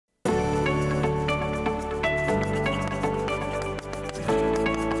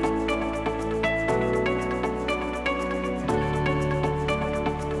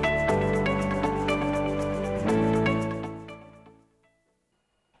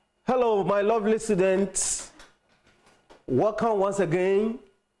Hello, my lovely students. Welcome once again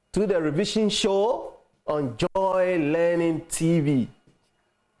to the revision show on Joy Learning TV.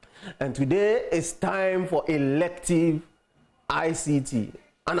 And today is time for elective ICT.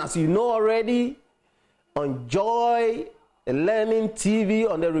 And as you know already, on Joy Learning TV,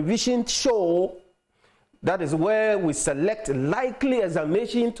 on the revision show, that is where we select likely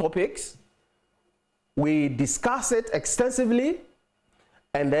examination topics. We discuss it extensively,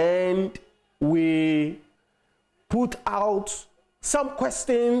 and then we put out some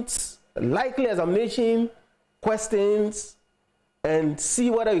questions, likely examination questions, and see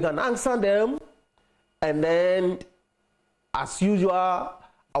whether you can answer them. And then, as usual,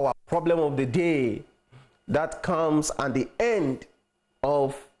 our problem of the day that comes at the end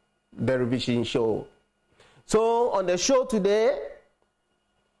of the revision show. So on the show today,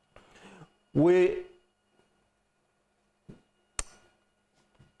 we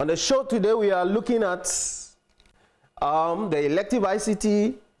are looking at the elective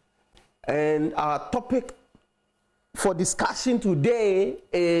ICT, and our topic for discussion today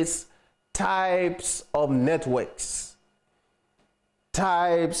is types of networks.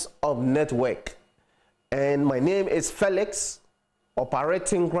 Types of network. And my name is Felix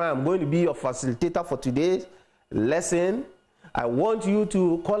Operating Graham. I'm going to be your facilitator for today's lesson. I want you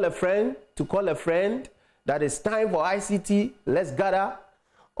to call a friend, that it's time for ICT. Let's gather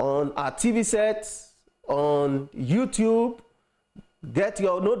on our TV sets, on YouTube. Get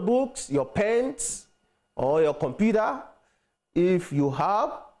your notebooks, your pens, or your computer if you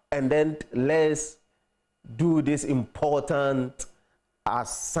have, and then let's do this important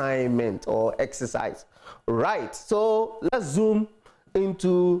assignment or exercise. Right, so let's zoom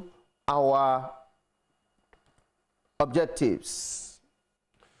into our objectives.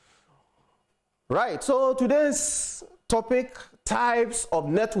 Right, so today's topic, types of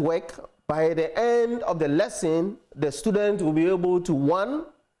network. By the end of the lesson, the student will be able to, one,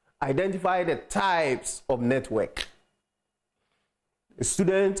 identify the types of network. The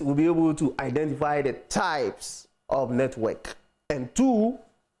student will be able to identify the types of network. And two,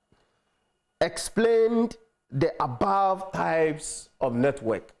 explain the above types of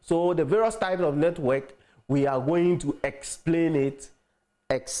network. So the various types of network, we are going to explain it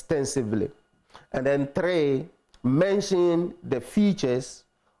extensively. And then three, mention the features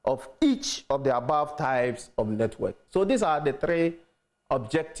of each of the above types of network. So these are the three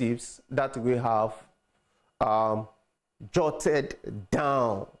objectives that we have jotted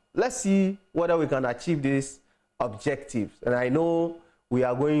down. Let's see whether we can achieve these objectives. And I know we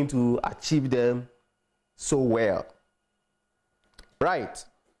are going to achieve them so well. Right.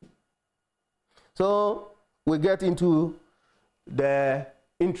 So we get into the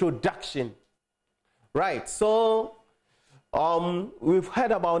introduction. Right. So we've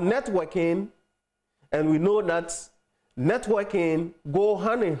heard about networking, and we know that networking goes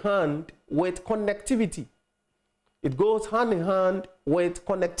hand in hand with connectivity. It goes hand in hand with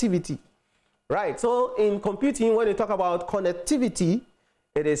connectivity. Right. So in computing, when you talk about connectivity,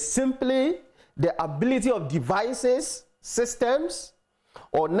 it is simply the ability of devices, systems,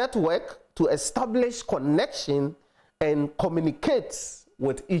 or network to establish connection and communicate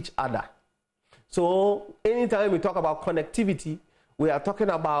with each other. So anytime we talk about connectivity, we are talking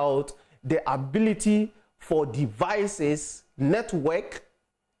about the ability for devices, network,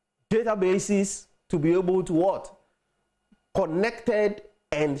 databases to be able to what? Connected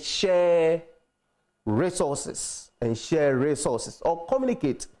and share resources or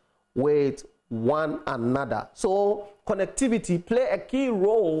communicate with one another. So connectivity play a key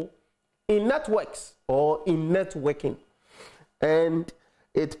role in networks or in networking, and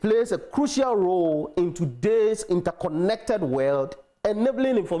it plays a crucial role in today's interconnected world,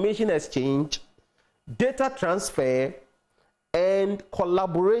 enabling information exchange, data transfer, and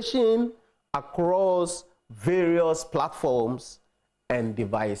collaboration across various platforms and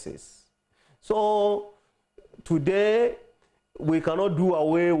devices. So today, we cannot do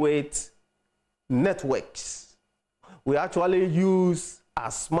away with networks. We actually use our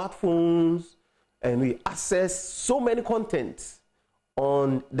smartphones, and we access so many contents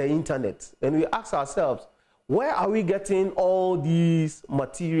on the internet. And we ask ourselves, where are we getting all these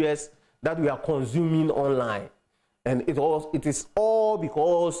materials that we are consuming online? And it is all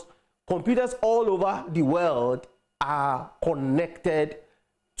because computers all over the world are connected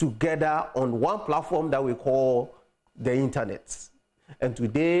together on one platform that we call the internet. And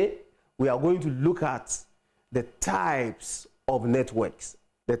today we are going to look at the types of networks,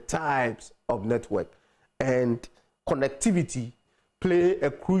 and connectivity play a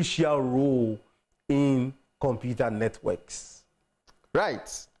crucial role in computer networks.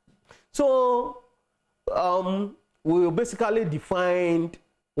 Right. So we will basically define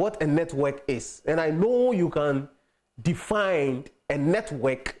what a network is. And I know you can define a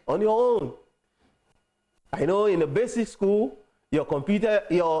network on your own. I know in the basic school, your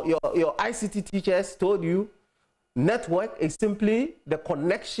ICT teachers told you network is simply the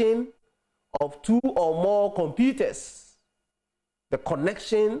connection of two or more computers. The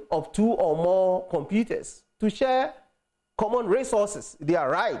connection of two or more computers to share common resources. They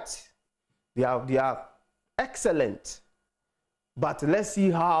are right. They are excellent. But let's see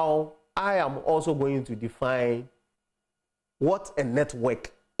how I am also going to define what a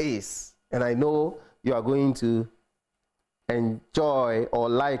network is. And I know you are going to enjoy or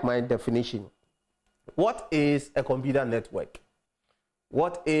like my definition. What is a computer network?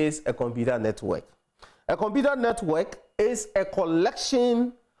 What is a computer network? A computer network is a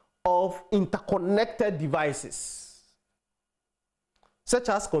collection of interconnected devices, such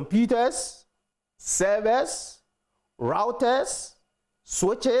as computers, servers, routers,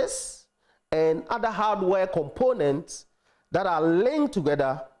 switches, and other hardware components that are linked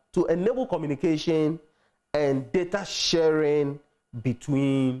together to enable communication and data sharing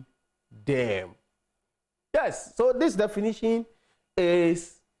between them. Yes, so this definition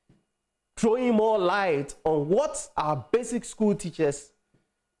is throwing more light on what our basic school teachers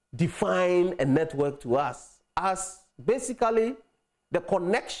define a network to us as basically the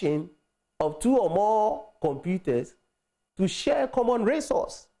connection of two or more computers to share common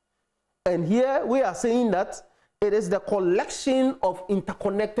resource. And here we are saying that it is the collection of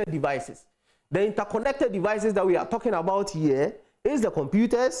interconnected devices. The interconnected devices that we are talking about here is the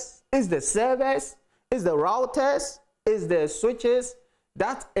computers, is the servers, is the routers, is the switches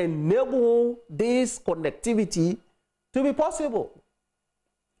that enable this connectivity to be possible.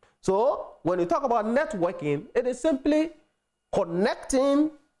 So when we talk about networking, it is simply connecting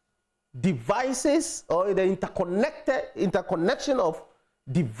devices or the interconnection of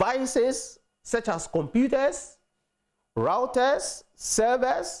devices such as computers, routers,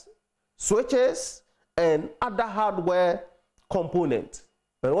 servers, switches, and other hardware components.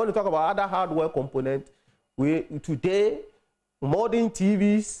 And when we talk about other hardware components, today modern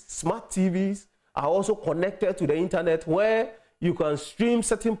TVs, smart TVs are also connected to the internet where you can stream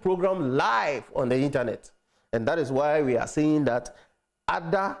certain programs live on the internet. And that is why we are saying that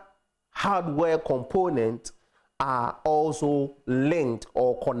other hardware components are also linked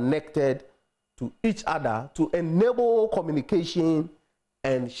or connected to each other to enable communication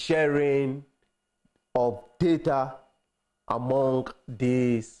and sharing of data among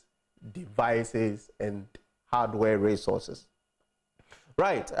these devices and hardware resources.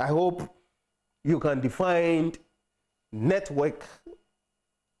 Right, I hope you can define network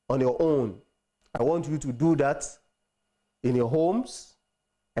on your own. I want you to do that in your homes,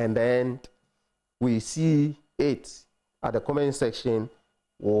 and then we see it at the comment section.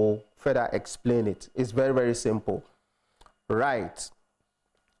 We'll further explain it. It's very, very simple. Right,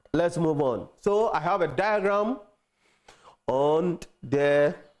 let's move on. So I have a diagram on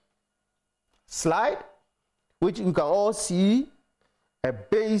the slide, which you can all see a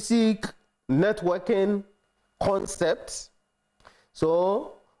basic networking concept.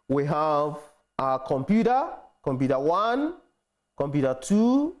 So we have our computer 1, computer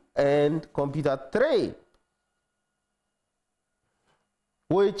 2, and computer 3.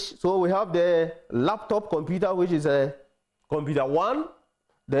 So we have the laptop computer, which is a computer 1.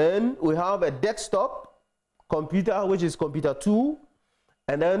 Then we have a desktop computer, which is computer 2.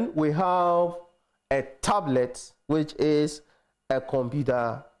 And then we have a tablet, which is a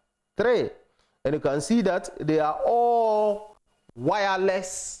computer 3. And you can see that they are all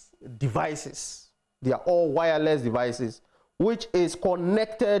wireless devices. They are all wireless devices, which is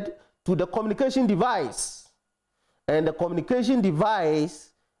connected to the communication device. And the communication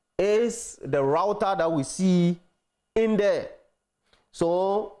device is the router that we see in there.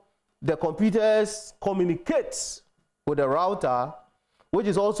 So the computers communicate with the router, which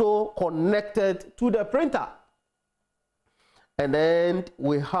is also connected to the printer. And then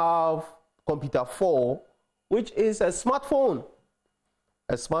we have computer 4, which is a smartphone.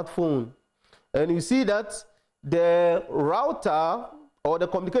 A smartphone. And you see that the router or the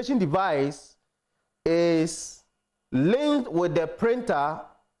communication device is linked with the printer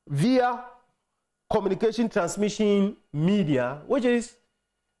via communication transmission media, which is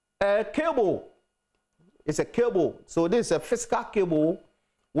a cable. It's a cable. So this is a physical cable,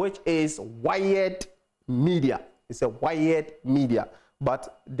 which is wired media. It's a wired media.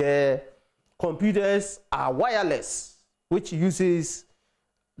 But the computers are wireless, which uses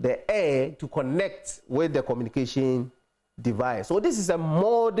the air to connect with the communication device. So this is a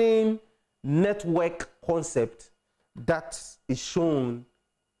modern network concept that is shown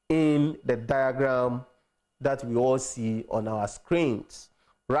in the diagram that we all see on our screens.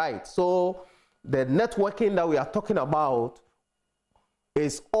 Right, so the networking that we are talking about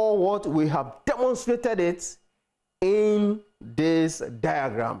is all what we have demonstrated it in this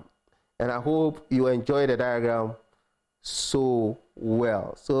diagram. And I hope you enjoy the diagram so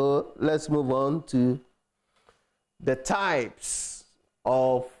well. So let's move on to the types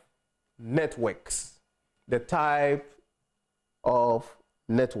of networks. The type of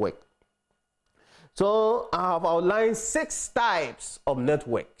network. So I have outlined 6 types of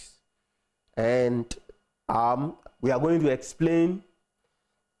networks, and we are going to explain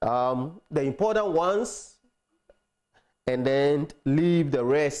the important ones and then leave the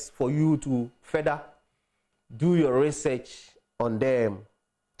rest for you to further do your research on them.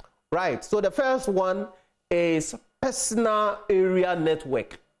 Right, so the first one is personal area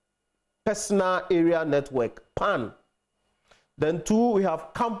network. Personal area network, PAN. Then 2, we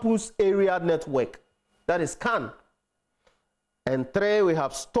have campus area network, that is CAN. And 3, we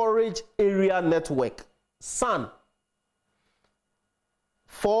have storage area network, SAN.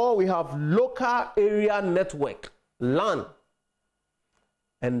 4, we have local area network, LAN.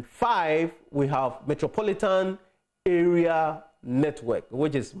 And 5, we have metropolitan area network,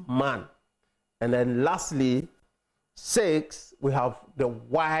 which is MAN. And then lastly, 6, we have the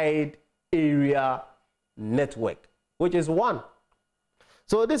wide area network, which is WAN.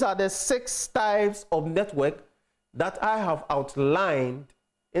 So these are the 6 types of network that I have outlined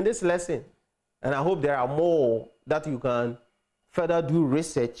in this lesson. And I hope there are more that you can further do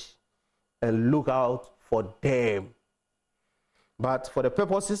research and look out for them. But for the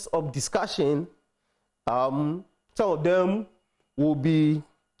purposes of discussion, some of them will be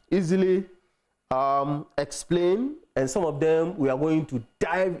easily explained, and some of them we are going to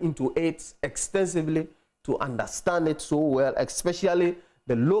dive into it extensively to understand it so well, especially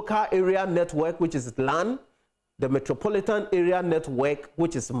the local area network, which is LAN, the metropolitan area network,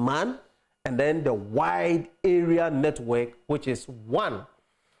 which is MAN, and then the wide area network, which is WAN.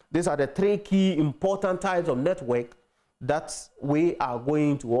 These are the 3 key important types of network that we are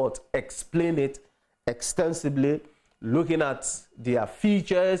going to explain it extensively, looking at their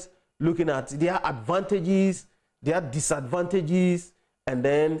features, looking at their advantages, their disadvantages, and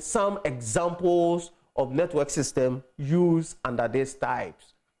then some examples of network system used under these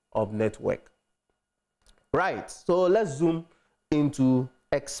types of network. Right, so let's zoom into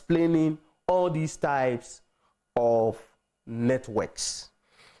explaining all these types of networks.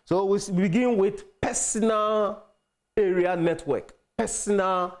 So we begin with personal area network.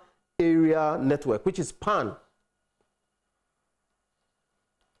 Personal area network, which is PAN.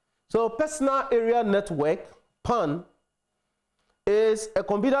 So personal area network, PAN, is a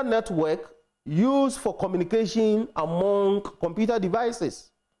computer network used for communication among computer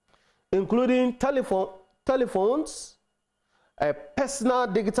devices, including telephones, personal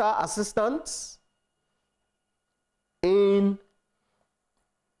digital assistants in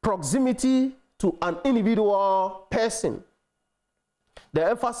proximity to an individual person. The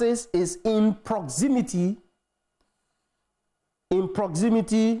emphasis is in proximity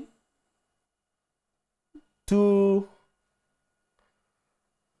to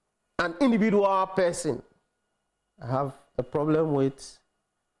an individual person. I have a problem with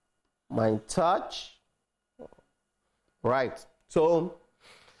my touch. Right. So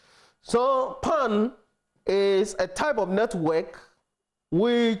PAN is a type of network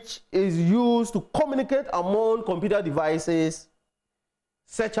which is used to communicate among computer devices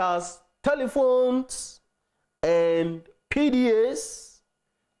such as telephones and PDAs,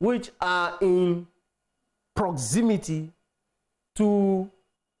 which are in proximity to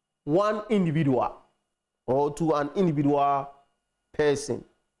one individual or to an individual person.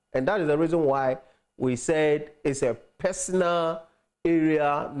 And that is the reason why we said it's a personal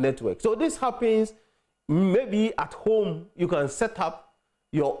area network. So this happens maybe at home. You can set up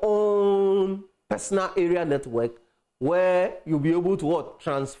your own personal area network where you'll be able to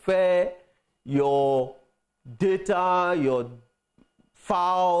transfer your data, your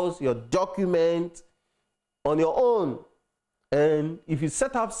files, your documents on your own. And if you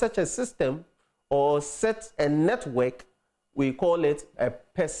set up such a system or set a network, we call it a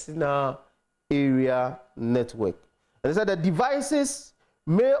personal area network. And so the devices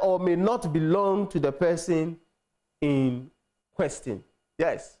may or may not belong to the person in question.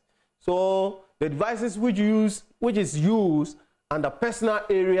 Yes. So the devices which is used under personal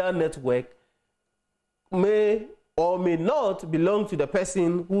area network may or may not belong to the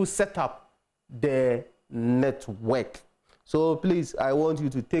person who set up the network. So please, I want you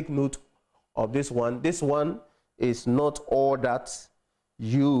to take note of this one. This one is not all that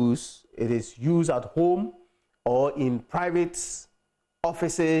used. It is used at home or in private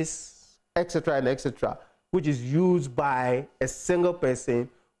offices, etc. and etc., which is used by a single person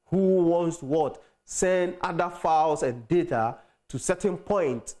who wants to what? Send other files and data to certain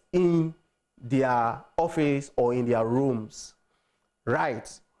points in their office or in their rooms. Right.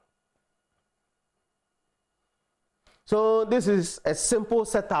 So this is a simple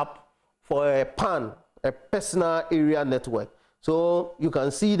setup for a PAN, a personal area network. So you can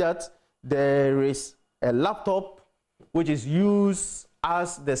see that there is a laptop which is used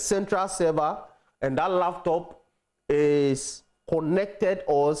as the central server, and that laptop is connected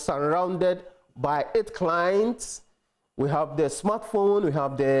or surrounded by 8 clients. We have the smartphone, we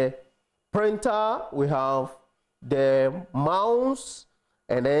have the printer, we have the mouse,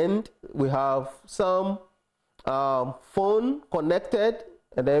 and then we have some phone connected,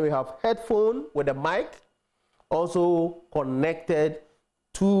 and then we have headphone with a mic also connected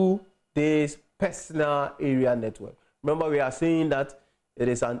to this personal area network. Remember, we are saying that it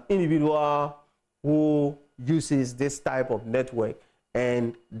is an individual who uses this type of network,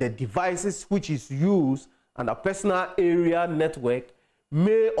 and the devices which is used on a personal area network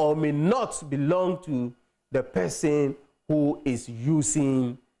may or may not belong to the person who is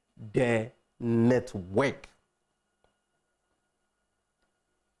using the network.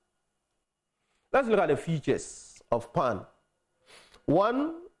 Let's look at the features of PAN.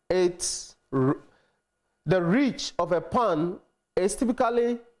 One, it's the reach of a PAN is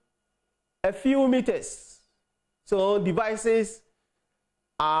typically a few meters. So devices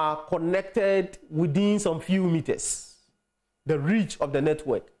are connected within some few meters. The reach of the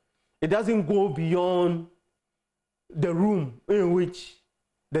network. It doesn't go beyond the room in which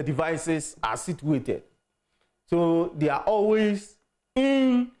the devices are situated. So they are always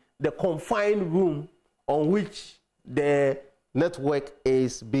in the confined room on which the network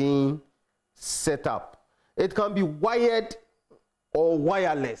is being set up. It can be wired or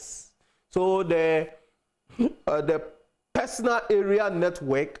wireless. So the personal area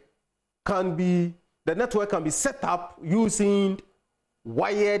network can be, the network can be set up using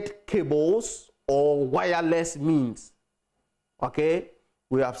wired cables or wireless means. Okay,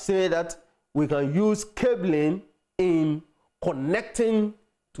 we have said that we can use cabling in connecting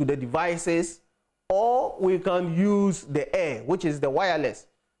to the devices, or we can use the air, which is the wireless,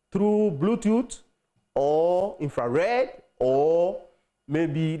 through Bluetooth or infrared or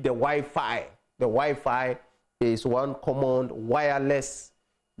maybe the Wi-Fi. The Wi-Fi is one common wireless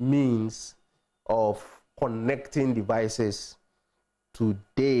means of connecting devices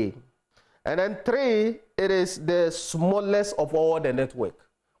today. And then 3, it is the smallest of all the network.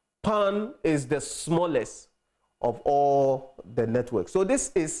 PAN is the smallest of all the networks. So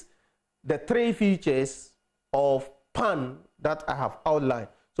this is the 3 features of PAN that I have outlined.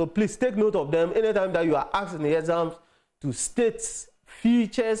 So please take note of them anytime that you are asked in the exams to state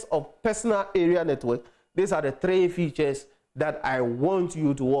features of personal area network. These are the 3 features that I want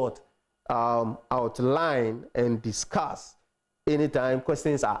you to what? Outline and discuss anytime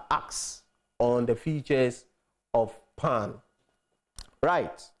questions are asked on the features of PAN.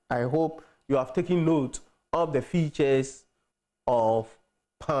 Right. I hope you have taken note of the features of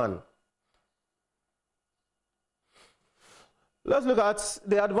PAN. Let's look at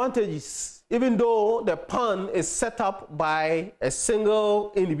the advantages. Even though the PAN is set up by a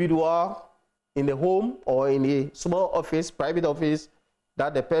single individual in the home or in a small office, private office,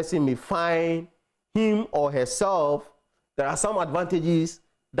 that the person may find him or herself, there are some advantages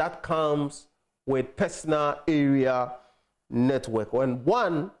that comes with personal area network. And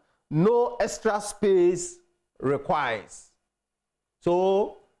one, no extra space requires.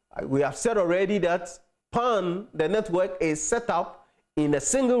 So we have said already that PAN, the network, is set up in a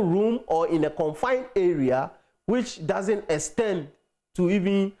single room or in a confined area which doesn't extend to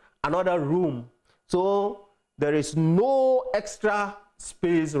even another room. So there is no extra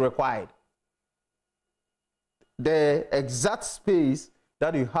space required. The exact space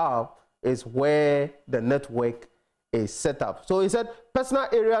that you have is where the network is set up. So he said personal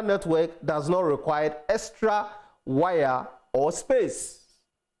area network does not require extra wire or space.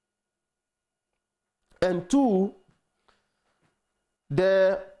 And 2,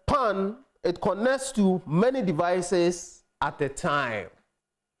 the PAN, it connects to many devices at a time.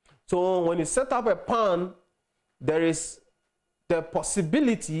 So when you set up a PAN, there is the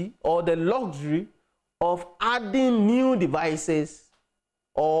possibility or the luxury of adding new devices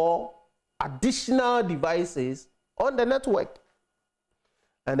or additional devices on the network.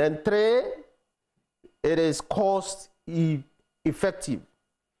 And then 3, it is cost effective.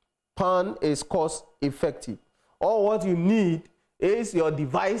 PAN is cost effective. All what you need is your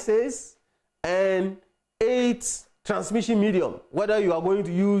devices and its transmission medium, whether you are going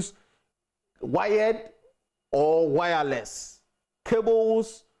to use wired or wireless,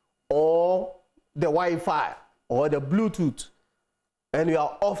 cables or the Wi-Fi or the Bluetooth, and you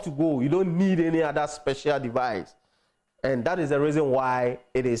are off to go. You don't need any other special device. And that is the reason why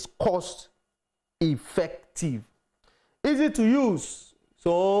it is cost effective. Easy to use.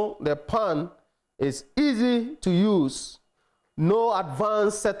 So the PAN is easy to use. No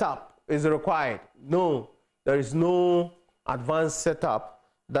advanced setup is required. No, there is no advanced setup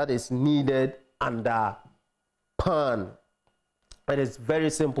that is needed under PAN. It is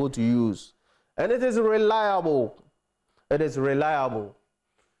very simple to use. And it is reliable. It is reliable.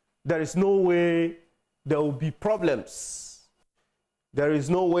 There is no way there will be problems. There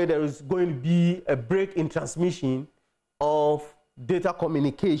is no way there is going to be a break in transmission of data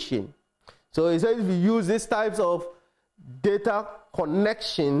communication. So it says if you use these types of data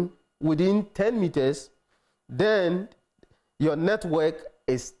connection within 10 meters, then your network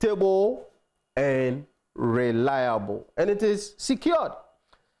is stable and reliable, and it is secured.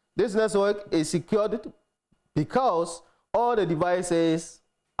 This network is secured because all the devices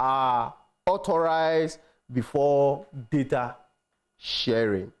are authorized before data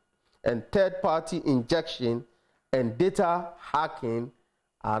sharing, and third-party injection and data hacking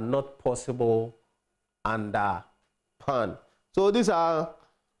are not possible under PAN. So these are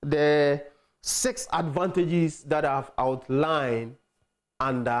the 6 advantages that I've outlined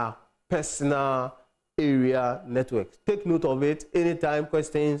under personal area networks. Take note of it anytime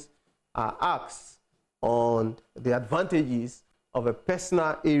questions are asked on the advantages of a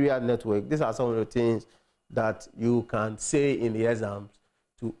personal area network. These are some of the things that you can say in the exams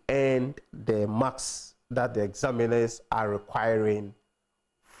to earn the marks that the examiners are requiring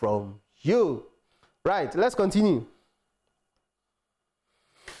from you. Right, let's continue.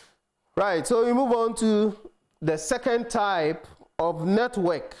 Right, so we move on to the second type of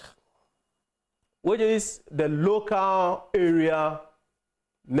network, which is the local area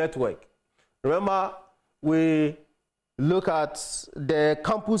network. Remember, we look at the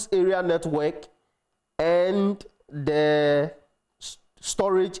campus area network and the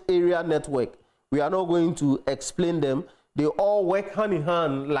storage area network. We are not going to explain them. They all work hand in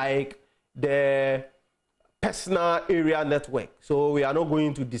hand like the personal area network. So we are not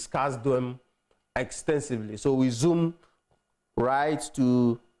going to discuss them extensively. So we zoom right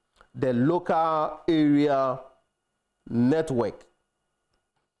to the local area network,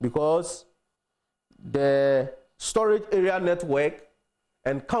 because the storage area network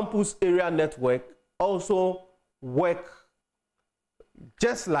and campus area network also work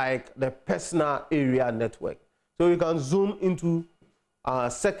just like the personal area network. So you can zoom into a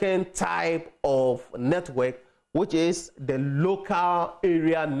second type of network, which is the local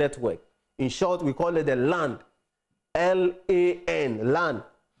area network. In short, we call it the LAN. L-A-N, LAN.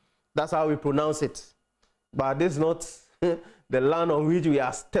 That's how we pronounce it. But this is not the LAN on which we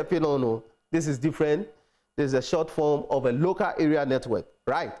are stepping on. No. This is different. This is a short form of a local area network,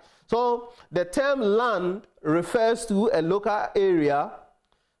 right? So the term LAN refers to a local area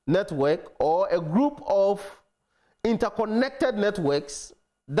network or a group of interconnected networks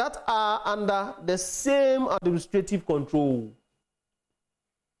that are under the same administrative control.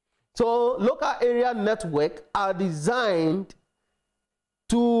 So local area networks are designed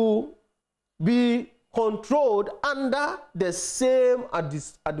to be controlled under the same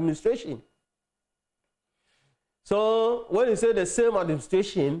administration. So when you say the same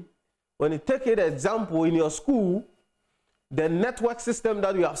administration, when you take an example in your school, the network system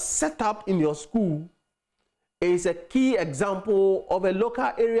that you have set up in your school is a key example of a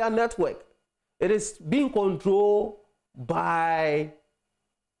local area network. It is being controlled by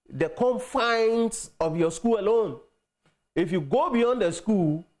the confines of your school alone. If you go beyond the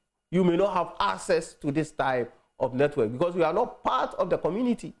school, you may not have access to this type of network because you are not part of the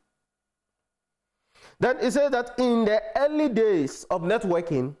community. Then it says that in the early days of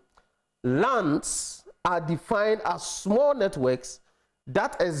networking, LANs are defined as small networks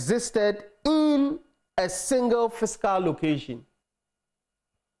that existed in a single physical location.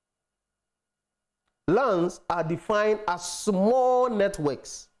 LANs are defined as small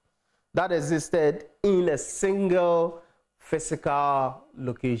networks that existed in a single physical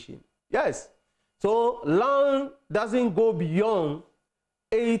location. Yes. So LAN doesn't go beyond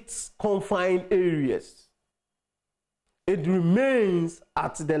its confined areas. It remains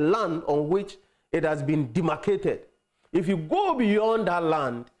at the land on which it has been demarcated. If you go beyond that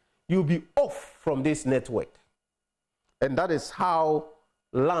land, you'll be off from this network. And that is how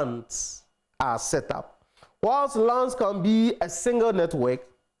LANs are set up. Whilst LANs can be a single network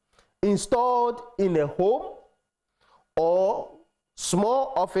installed in a home or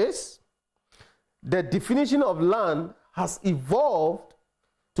small office, the definition of LAN has evolved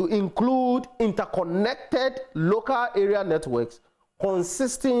to include interconnected local area networks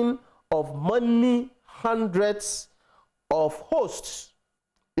consisting of many hundreds of hosts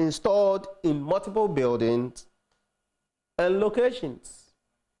installed in multiple buildings and locations.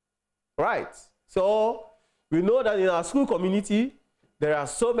 Right. So we know that in our school community, there are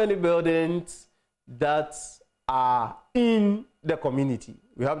so many buildings that are in the community.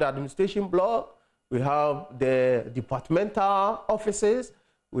 We have the administration block, we have the departmental offices,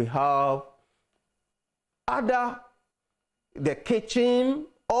 we have the kitchen.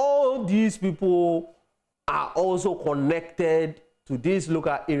 All these people are also connected to this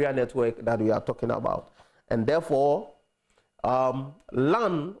local area network that we are talking about. And therefore,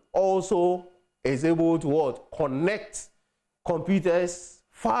 LAN also is able to what? Connect computers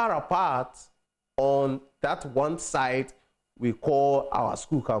far apart on that one site we call our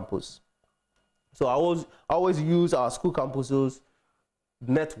school campus. So I always use our school campus's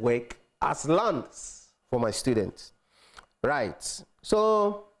network as LANs for my students. Right.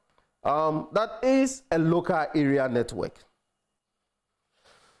 So that is a local area network.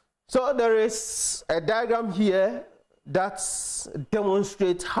 So there is a diagram here that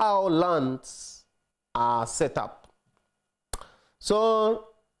demonstrates how LANs are set up. So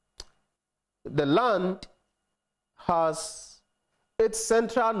the LAN has its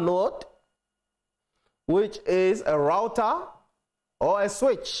central node, which is a router or a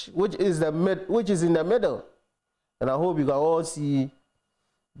switch, which is in the middle. And I hope you can all see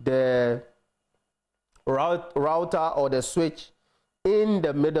the router or the switch in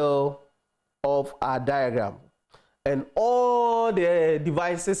the middle of our diagram. And all the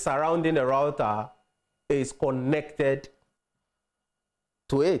devices surrounding the router is connected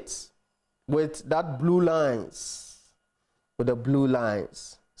to it with that blue lines, with the blue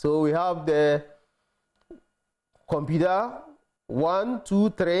lines. So we have the computer 1, 2,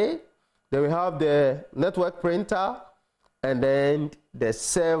 3. Then we have the network printer, and then the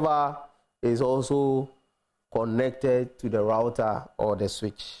server is also connected to the router or the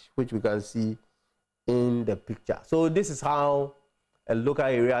switch, which we can see in the picture. So this is how a local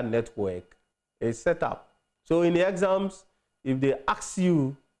area network is set up. So in the exams, if they ask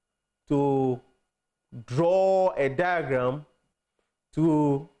you to draw a diagram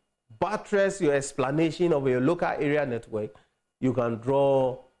to buttress your explanation of your local area network, you can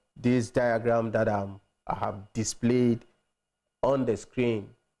draw this diagram that I have displayed on the screen.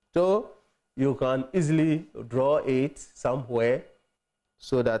 So you can easily draw it somewhere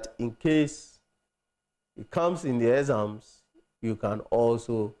so that in case it comes in the exams, you can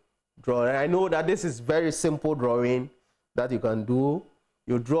also draw. And I know that this is very simple drawing that you can do.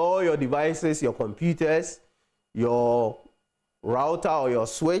 You draw your devices, your computers, your router or your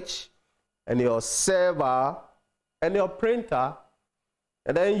switch, and your server, and your printer,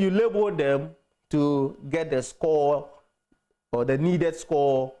 and then you label them to get the score or the needed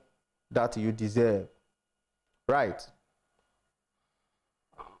score that you deserve. Right.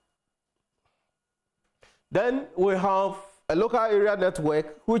 Then we have a local area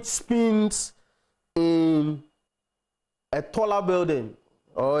network which spins in a taller building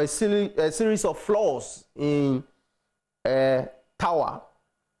or a series of floors in a tower.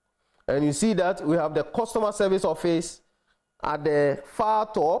 And you see that we have the customer service office at the far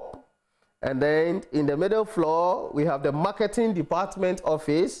top, and then in the middle floor we have the marketing department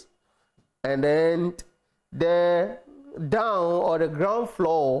office, and then the down or the ground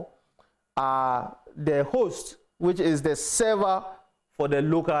floor are the host, which is the server for the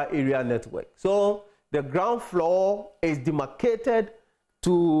local area network. So the ground floor is demarcated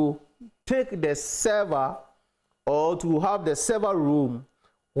to take the server or to have the server room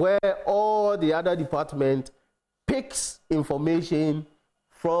where all the other department picks information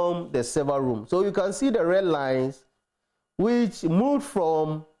from the server room. So you can see the red lines which move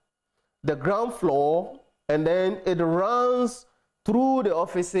from the ground floor, and then it runs through the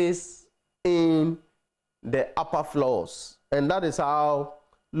offices in the upper floors. And that is how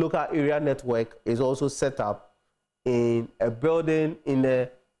local area network is also set up in a building, in a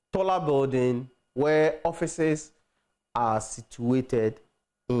taller building where offices are situated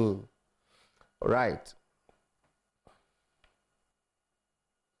in. Right.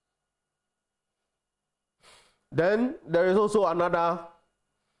 Then there is also another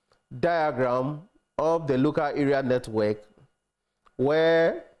diagram of the local area network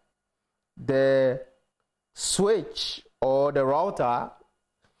where the switch or the router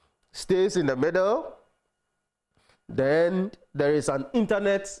stays in the middle. Then there is an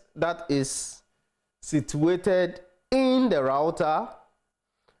internet that is situated in the router,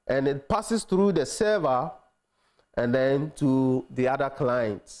 and it passes through the server and then to the other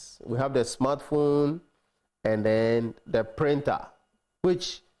clients. We have the smartphone and then the printer,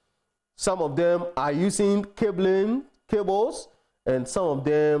 which some of them are using cables, and some of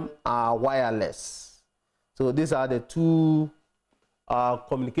them are wireless. So these are the two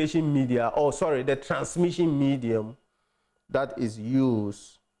communication media, the transmission medium that is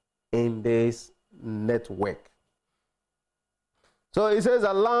used in this network. So it says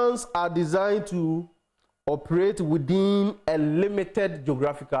that LANs are designed to operate within a limited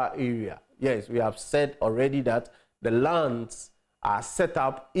geographical area. Yes, we have said already that the LANs are set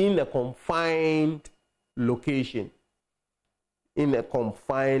up in a confined location. Which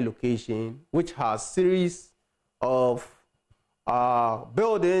has series of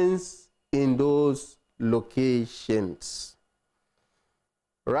buildings in those locations.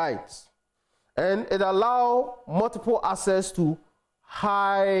 Right. And it allows multiple access to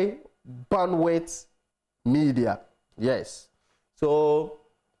high bandwidth media. Yes. So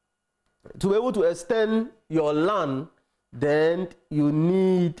to be able to extend your LAN, then you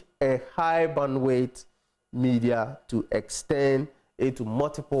need a high bandwidth media to extend it to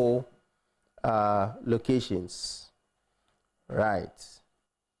multiple locations. Right.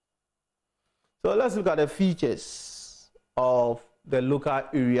 So let's look at the features of the local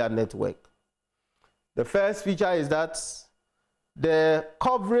area network. The first feature is that the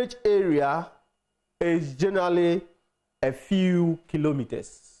coverage area is generally a few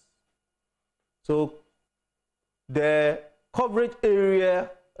kilometers. So the coverage area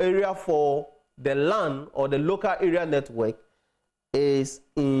for the LAN or the local area network is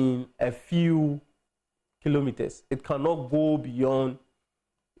in a few kilometers. It cannot go beyond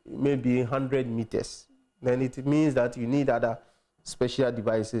maybe 100 meters. Then it means that you need other special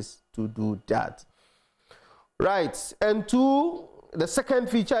devices to do that. Right. And two, the second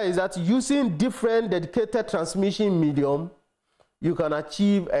feature is that using different dedicated transmission medium, you can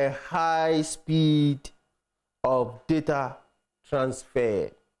achieve a high speed of data transfer.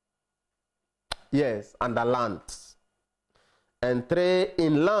 Yes, under LANs. And three,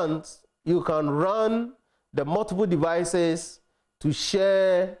 in LANs, you can run the multiple devices to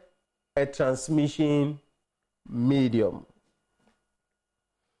share a transmission medium.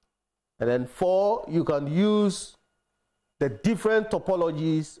 And then four, you can use the different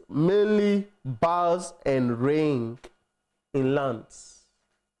topologies, mainly bus and ring in LANs.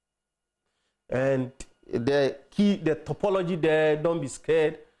 And the topology there, don't be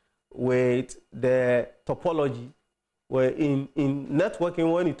scared with the topology. Where in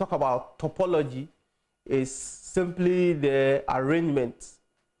networking, when you talk about topology, is simply the arrangement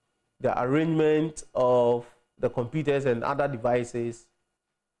of the computers and other devices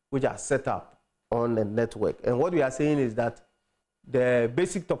which are set up on the network. And what we are saying is that the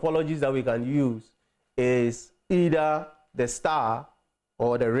basic topologies that we can use is either the star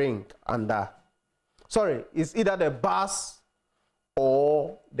or the ring it's either the bus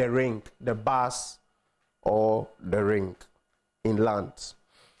or the ring, the bus or the ring in LANs.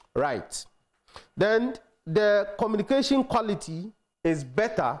 Right. Then the communication quality is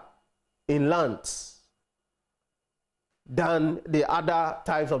better in LANs than the other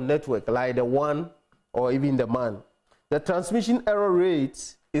types of network, like the WAN or even the MAN. The transmission error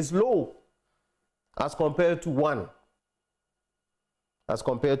rate is low as compared to WAN,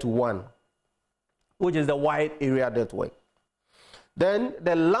 which is the wide area network. Then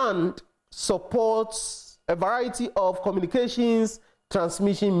the LAN supports a variety of communications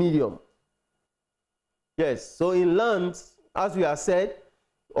transmission medium. Yes, so in LANs, as we have said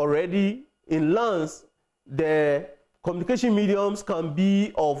already, in LANs, the communication mediums can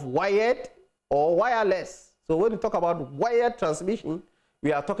be of wired or wireless. So when we talk about wired transmission,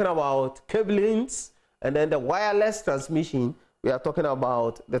 we are talking about cablings, and then the wireless transmission, we are talking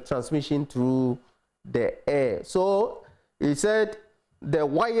about the transmission through the air. So he said the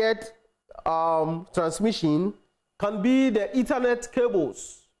wired transmission can be the Ethernet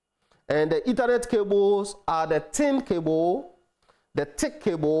cables, and the Ethernet cables are the thin cable, the thick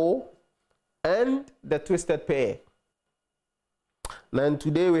cable, and the twisted pair. Then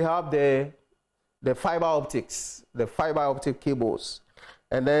today we have the fiber optics, the fiber optic cables,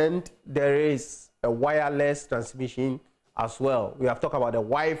 and then there is a wireless transmission as well. We have talked about the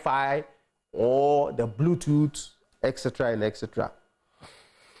Wi-Fi or the Bluetooth, etc. and etc.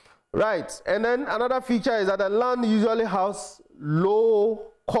 Right, and then another feature is that the LAN usually has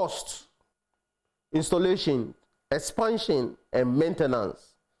low cost installation, expansion, and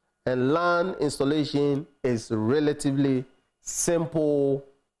maintenance, And LAN installation is relatively simple,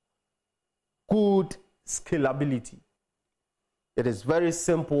 good scalability. It is very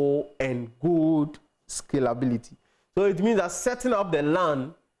simple and good scalability. So it means that setting up the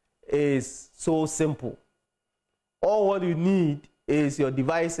LAN is so simple. All what you need is your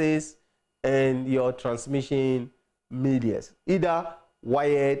devices and your transmission medias, either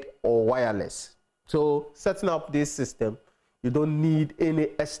wired or wireless. So setting up this system, you don't need any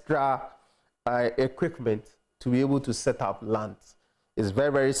extra equipment to be able to set up LANs. It's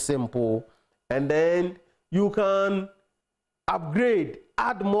very, very simple. And then you can upgrade,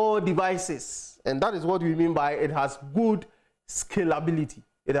 add more devices. And that is what we mean by it has good scalability.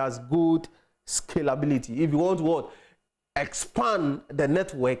 It has good scalability. If you want to what? Expand the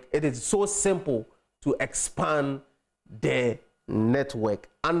network, it is so simple to expand the network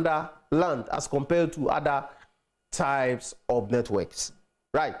under LAN as compared to other types of networks.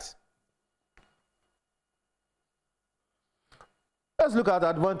 Right. Let's look at the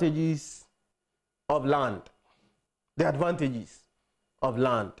advantages of LAN. The advantages of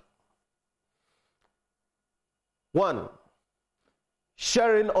LAN. 1.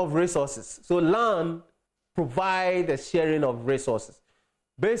 Sharing of resources. So LAN provide the sharing of resources.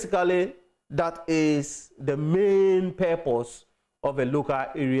 Basically, that is the main purpose of a local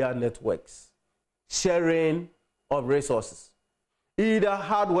area networks. Sharing of resources. Either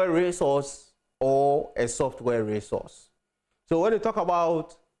hardware resource or a software resource. So when you talk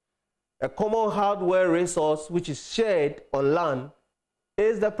about a common hardware resource which is shared on LAN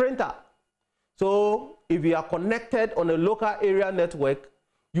is the printer. So if you are connected on a local area network,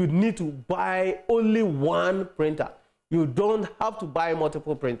 you need to buy only one printer. You don't have to buy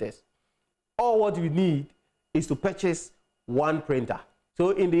multiple printers. All what you need is to purchase one printer.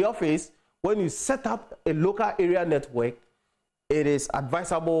 So in the office, when you set up a local area network, it is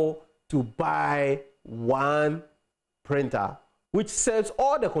advisable to buy one printer, which serves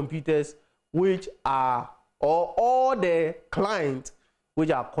all the computers which are, or all the clients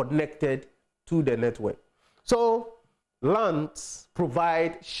which are connected to the network. So LANs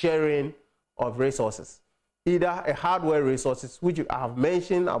provide sharing of resources, either a hardware resources, which I have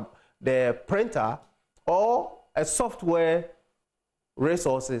mentioned, the printer, or a software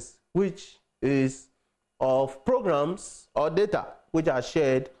resources, which is of programs or data which are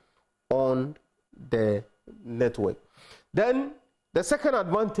shared on the network. Then the second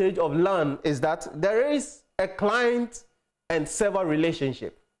advantage of LAN is that there is a client and server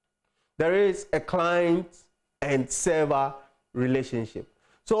relationship. There is a client and server relationship.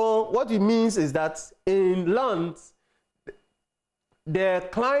 So what it means is that in LANs, the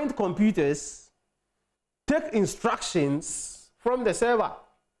client computers take instructions from the server.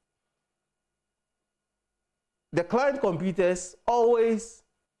 The client computers always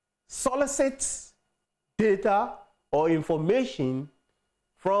solicit data or information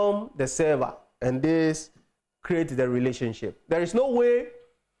from the server, and this creates the relationship. There is no way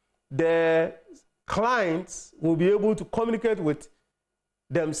the clients will be able to communicate with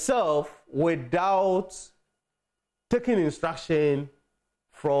themselves without taking instruction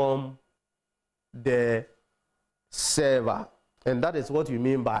from the server. And that is what you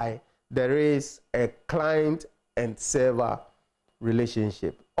mean by there is a client and server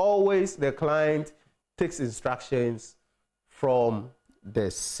relationship. Always the client takes instructions from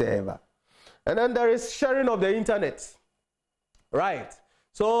the server. And then there is sharing of the internet. Right.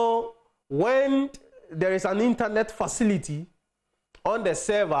 So when there is an internet facility on the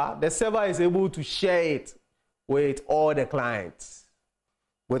server is able to share it with all the clients,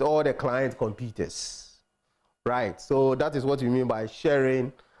 with all the client computers. Right. So that is what we mean by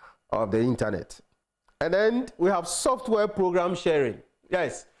sharing of the internet. And then we have software program sharing.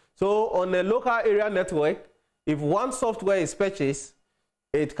 Yes. So on a local area network, if one software is purchased,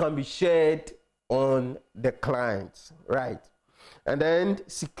 it can be shared on the client. Right. And then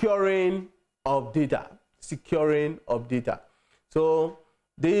securing of data. Securing of data. So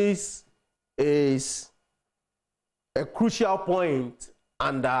this is a crucial point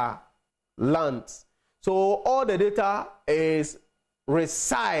under LANs. So all the data is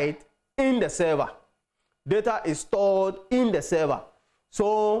reside in the server. Data is stored in the server.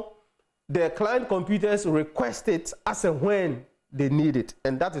 So the client computers request it as and when they need it.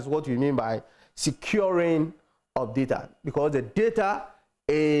 And that is what we mean by securing of data, because the data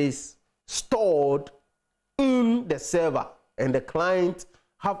is stored in the server and the client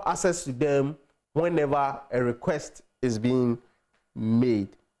have access to them whenever a request is being made.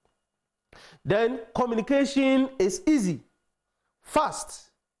 Then communication is easy, fast,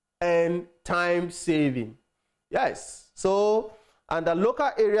 and time saving. Yes. So And the local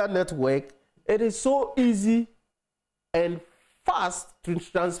area network, it is so easy and fast to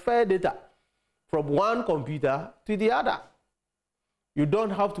transfer data from one computer to the other. You don't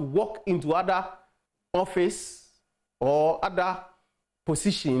have to walk into other office or other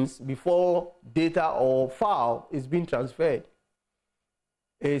positions before data or file is being transferred.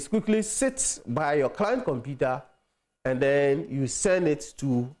 It quickly sits by your client computer, and then you send it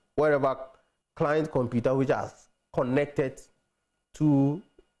to wherever client computer which is connected to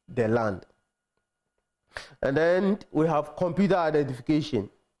the LAN. And then we have computer identification.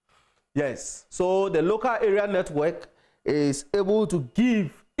 Yes, so the local area network is able to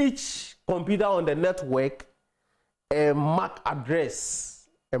give each computer on the network a MAC address,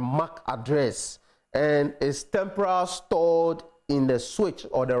 and is temporarily stored in the switch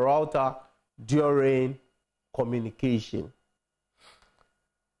or the router during communication.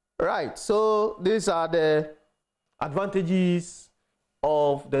 Right, so these are the advantages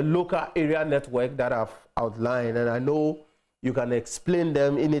of the local area network that I've outlined, and I know you can explain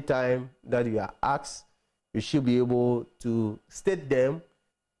them anytime that you are asked. You should be able to state them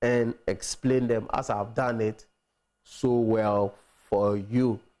and explain them as I've done it so well for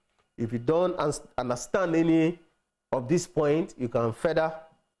you. If you don't understand any of this point, you can further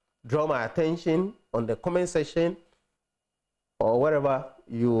draw my attention on the comment section or wherever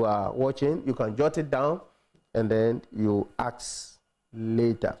you are watching. You can jot it down and then you ask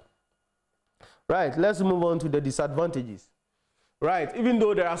later. Right, let's move on to the disadvantages. Right, even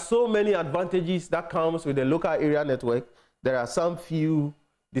though there are so many advantages that comes with the local area network, there are some few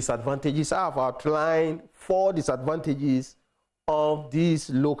disadvantages. I have outlined 4 disadvantages of this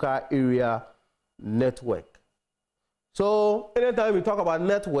local area network. So anytime we talk about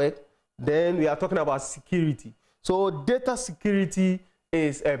network, then we are talking about security. So data security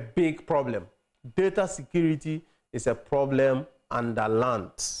is a big problem. Data security is a problem under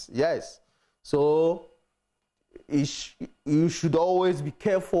LAN. Yes. So you should always be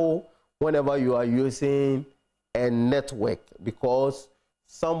careful whenever you are using a network, because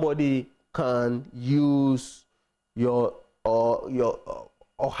somebody can use your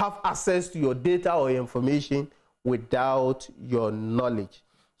or have access to your data or information without your knowledge.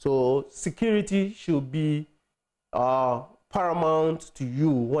 So security should be paramount to you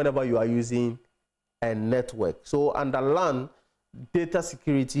whenever you are using a network. So under LAN, data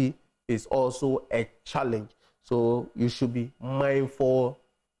security is also a challenge. So you should be mindful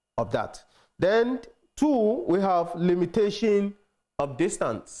of that. Then 2, we have limitation of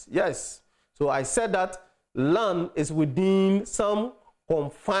distance. Yes. So I said that LAN is within some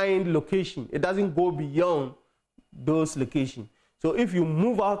confined location. It doesn't go beyond those locations. So if you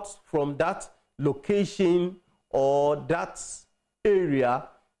move out from that location or that area,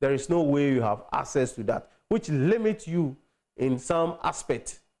 there is no way you have access to that, which limits you in some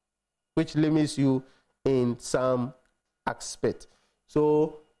aspect.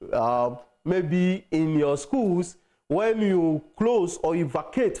 So maybe in your schools, when you close or you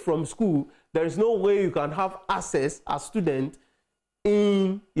vacate from school, there is no way you can have access as student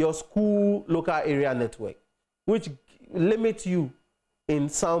in your school local area network, which limits you in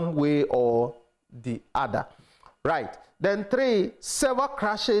some way or the other. Right. Then 3, server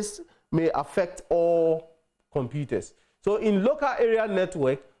crashes may affect all computers. So in local area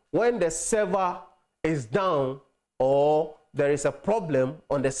network, when the server is down or there is a problem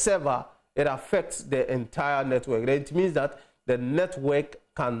on the server, it affects the entire network. It means that the network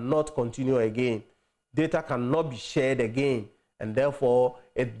cannot continue again. Data cannot be shared again, and therefore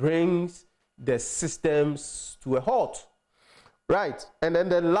it brings the systems to a halt. Right, and then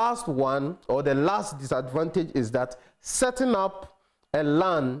the last one, or the last disadvantage, is that setting up a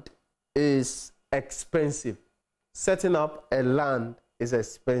LAN is expensive. Setting up a LAN is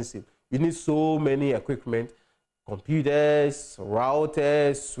expensive. You need so many equipment, computers,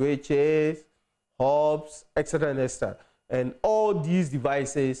 routers, switches, hubs, etc., etc. And all these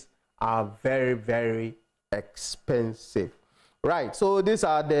devices are very, very expensive. Right, so these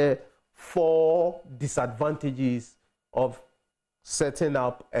are the 4 disadvantages of setting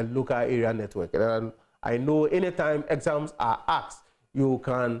up a local area network. And I know anytime exams are asked, you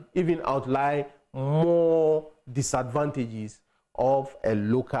can even outline more disadvantages of a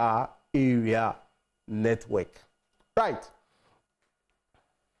local area network. Right.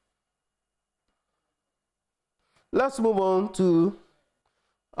 Let's move on to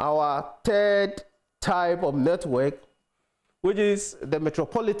our 3rd type of network, which is the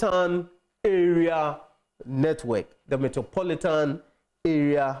metropolitan area network. The metropolitan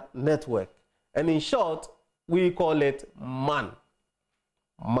area network. And in short, we call it MAN.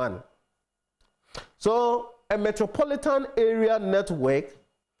 MAN. So a metropolitan area network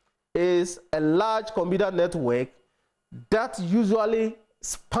is a large computer network that usually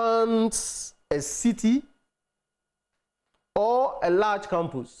spans a city or a large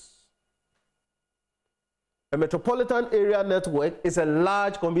campus. A metropolitan area network is a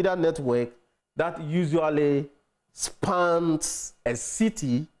large computer network that usually spans a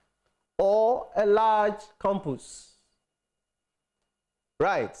city or a large campus.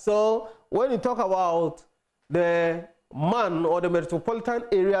 Right, so when you talk about the MAN or the metropolitan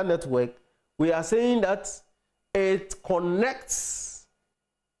area network, we are saying that it connects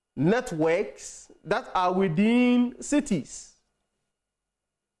networks that are within cities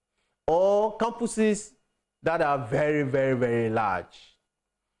or campuses that are very, very, very large.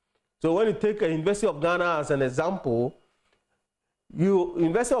 So when you take the University of Ghana as an example,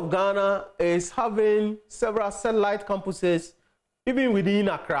 University of Ghana is having several satellite campuses even within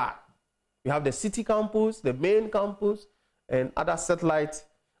Accra. You have the city campus, the main campus, and other satellite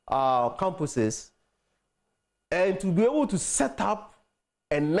campuses. And to be able to set up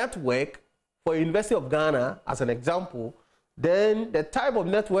a network for University of Ghana, as an example, then the type of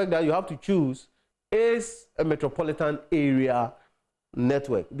network that you have to choose is a metropolitan area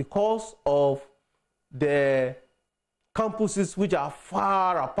network because of the campuses which are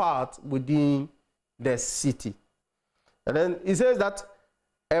far apart within the city. And then it says that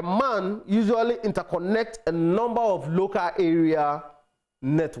a MAN usually interconnects a number of local area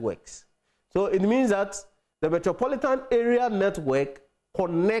networks. So it means that the metropolitan area network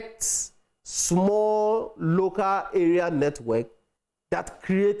connects small local area network that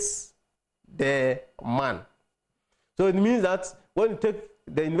creates the MAN. So it means that when you take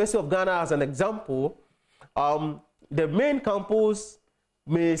the University of Ghana as an example, the main campus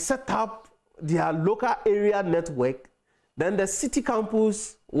may set up their local area network. Then the city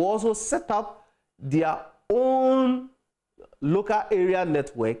campus will also set up their own local area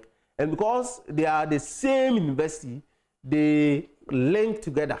network. And because they are the same university, they link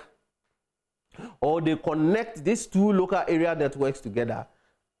together, or they connect these two local area networks together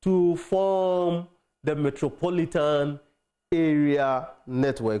to form the metropolitan area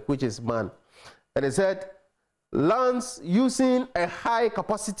network, which is MAN. And it said, LANs using a high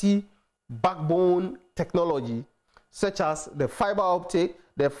capacity backbone technology, such as the fiber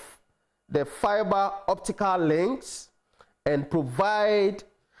optical links, and provide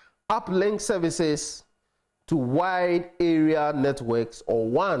uplink services to wide area networks or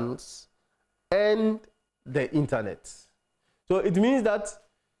WANs and the internet. So it means that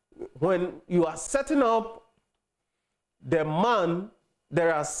when you are setting up the MAN,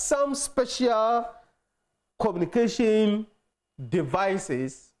 there are some special communication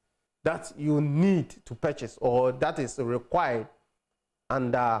devices that you need to purchase, or that is required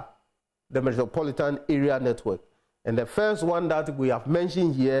under the metropolitan area network. And the first one that we have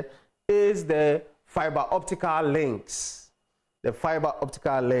mentioned here is the fiber optical links. The fiber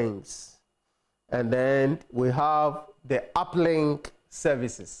optical links. And then we have the uplink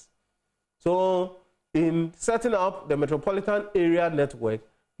services. So in setting up the metropolitan area network,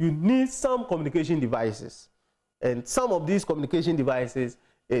 you need some communication devices. And some of these communication devices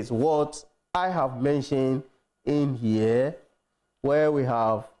is what I have mentioned in here, where we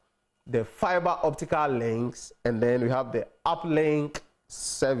have the fiber optical links, and then we have the uplink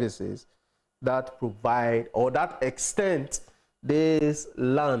services that provide or that extend these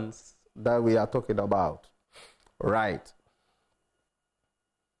LANs that we are talking about. Right.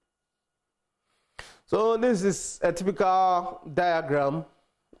 So this is a typical diagram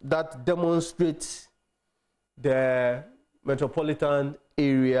that demonstrates the metropolitan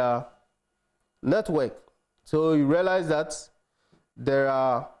area network. So you realize that there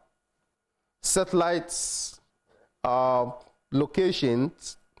are satellites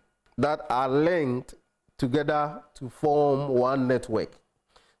locations that are linked together to form one network.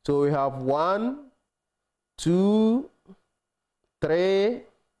 So we have 1, 2, 3,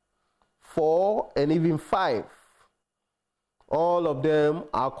 4, and even 5. All of them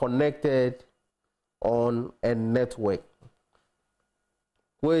are connected on a network,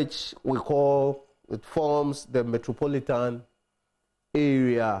 which we call, it forms the metropolitan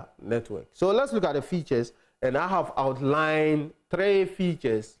area network. So let's look at the features, and I have outlined 3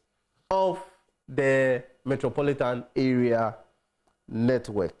 features of the metropolitan area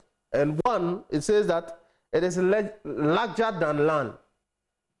network. And one, it says that it is larger than LAN.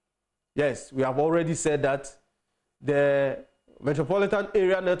 Yes, we have already said that the metropolitan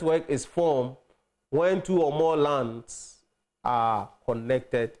area network is formed when 2 or more LANs are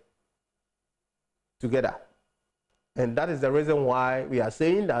connected together. And that is the reason why we are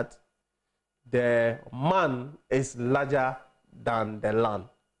saying that the man is larger than the LAN.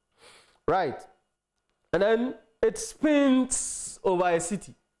 Right. And then it spins over a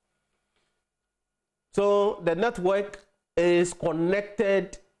city. So the network is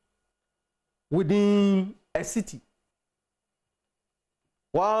connected within a city.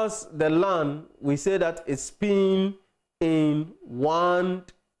 Whilst the LAN, we say that it spins in one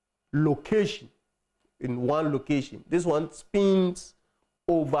location. In one location. This one spins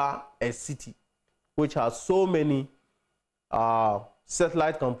over a city, which has so many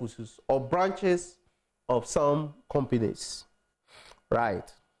satellite campuses or branches of some companies.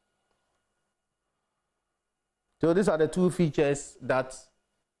 Right. So these are the two features that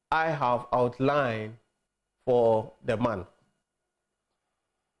I have outlined for the MAN.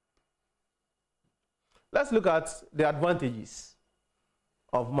 Let's look at the advantages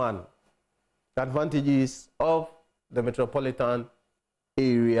of MAN. The advantages of the metropolitan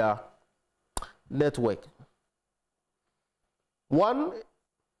area network. One,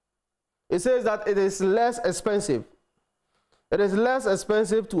 it says that it is less expensive. It is less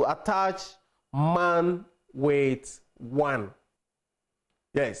expensive to attach MAN with WAN.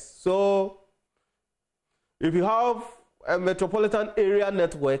 Yes, so if you have a metropolitan area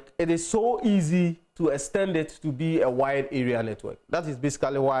network, it is so easy to extend it to be a wide area network. That is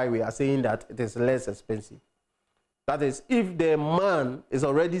basically why we are saying that it is less expensive. That is, if the MAN is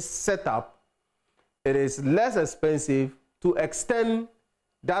already set up, it is less expensive to extend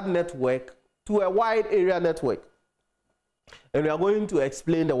that network to a wide area network. And we are going to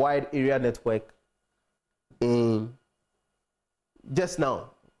explain the wide area network in just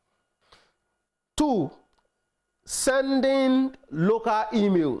now. 2, sending local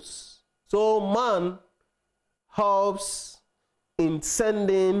emails. So MAN helps in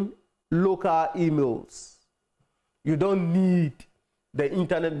sending local emails. You don't need the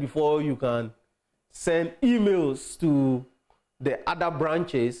internet before you can send emails to the other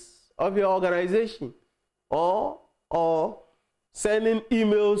branches of your organization, or sending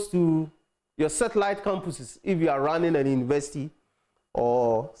emails to your satellite campuses if you are running an university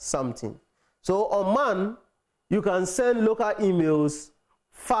or something. So on MAN, you can send local emails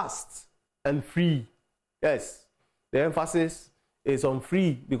fast and free. Yes, the emphasis is on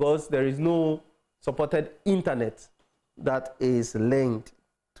free because there is no supported internet that is linked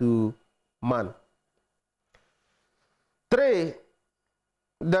to MAN. 3,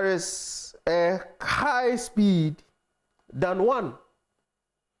 there is a high speed than WAN.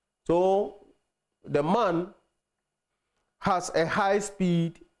 So the MAN has a high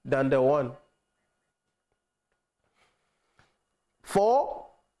speed than the WAN. 4,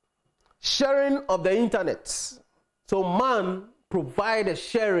 sharing of the internet. So MAN provides a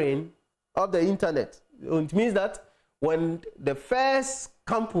sharing of the internet. It means that when the first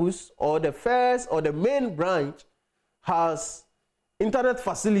campus or the main branch has internet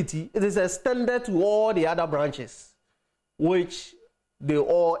facility, it is extended to all the other branches, which they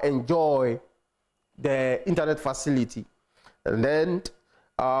all enjoy the internet facility. And then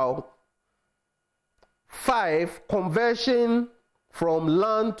 5, conversion from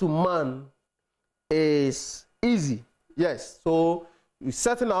LAN to MAN is easy. Yes, so you're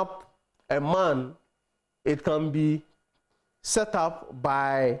setting up a MAN, it can be set up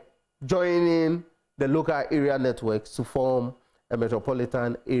by joining the local area networks to form a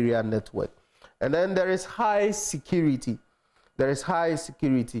metropolitan area network. And then there is high security. There is high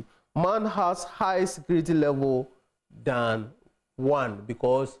security. MAN has high security level than WAN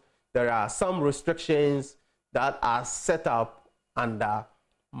because there are some restrictions that are set up under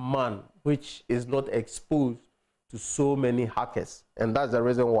MAN, which is not exposed to so many hackers. And that's the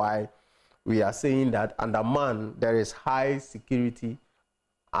reason why we are saying that under MAN there is high security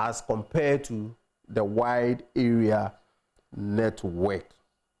as compared to the wide area network.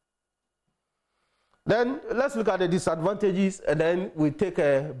 Then let's look at the disadvantages, and then we take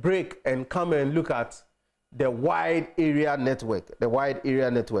a break and come and look at the wide area network. The wide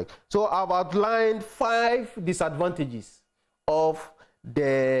area network. So I've outlined 5 disadvantages of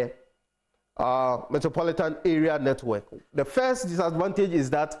the metropolitan area network. The first disadvantage is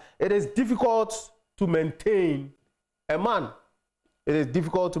that it is difficult to maintain a MAN. It is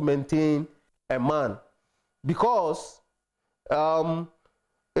difficult to maintain a MAN because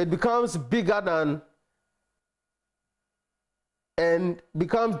it becomes bigger than and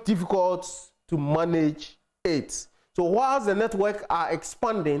becomes difficult to manage it. So whilst the network are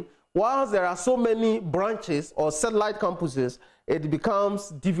expanding, whilst there are so many branches or satellite campuses, it becomes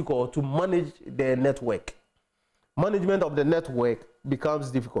difficult to manage the network. Management of the network becomes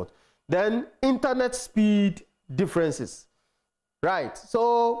difficult. Then internet speed differences. Right.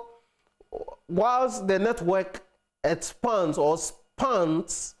 So whilst the network expands or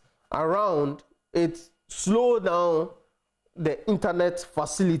spans around, it slows down the internet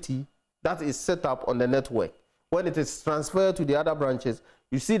facility that is set up on the network. When it is transferred to the other branches,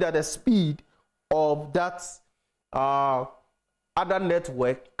 you see that the speed of that other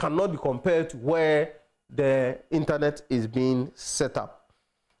network cannot be compared to where the internet is being set up.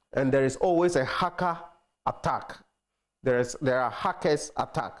 And there is always a hacker attack. There are hackers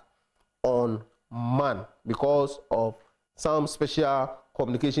attack on man because of some special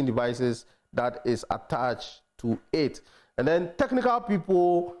communication devices that is attached to it. And then technical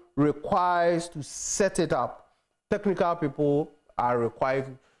people requires to set it up. Technical people are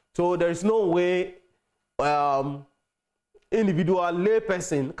required. So there is no way individual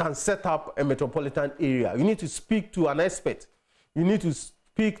layperson can set up a metropolitan area. You need to speak to an expert. You need to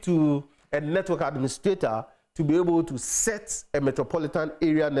speak to a network administrator to be able to set a metropolitan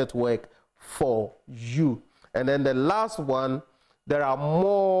area network for you. And then the last one, there are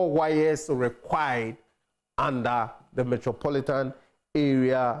more wires required under the metropolitan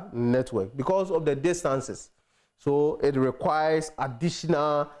area network because of the distances. So it requires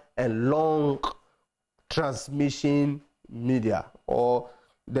additional and long transmission media or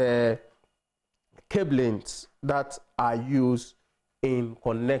the cablings that are used in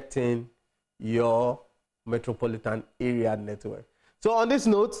connecting your metropolitan area network. So on this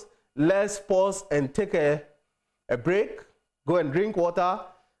note, let's pause and take a break, go and drink water,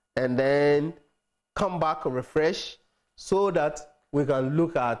 and then come back refresh so that we can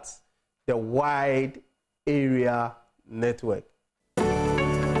look at the wide area network.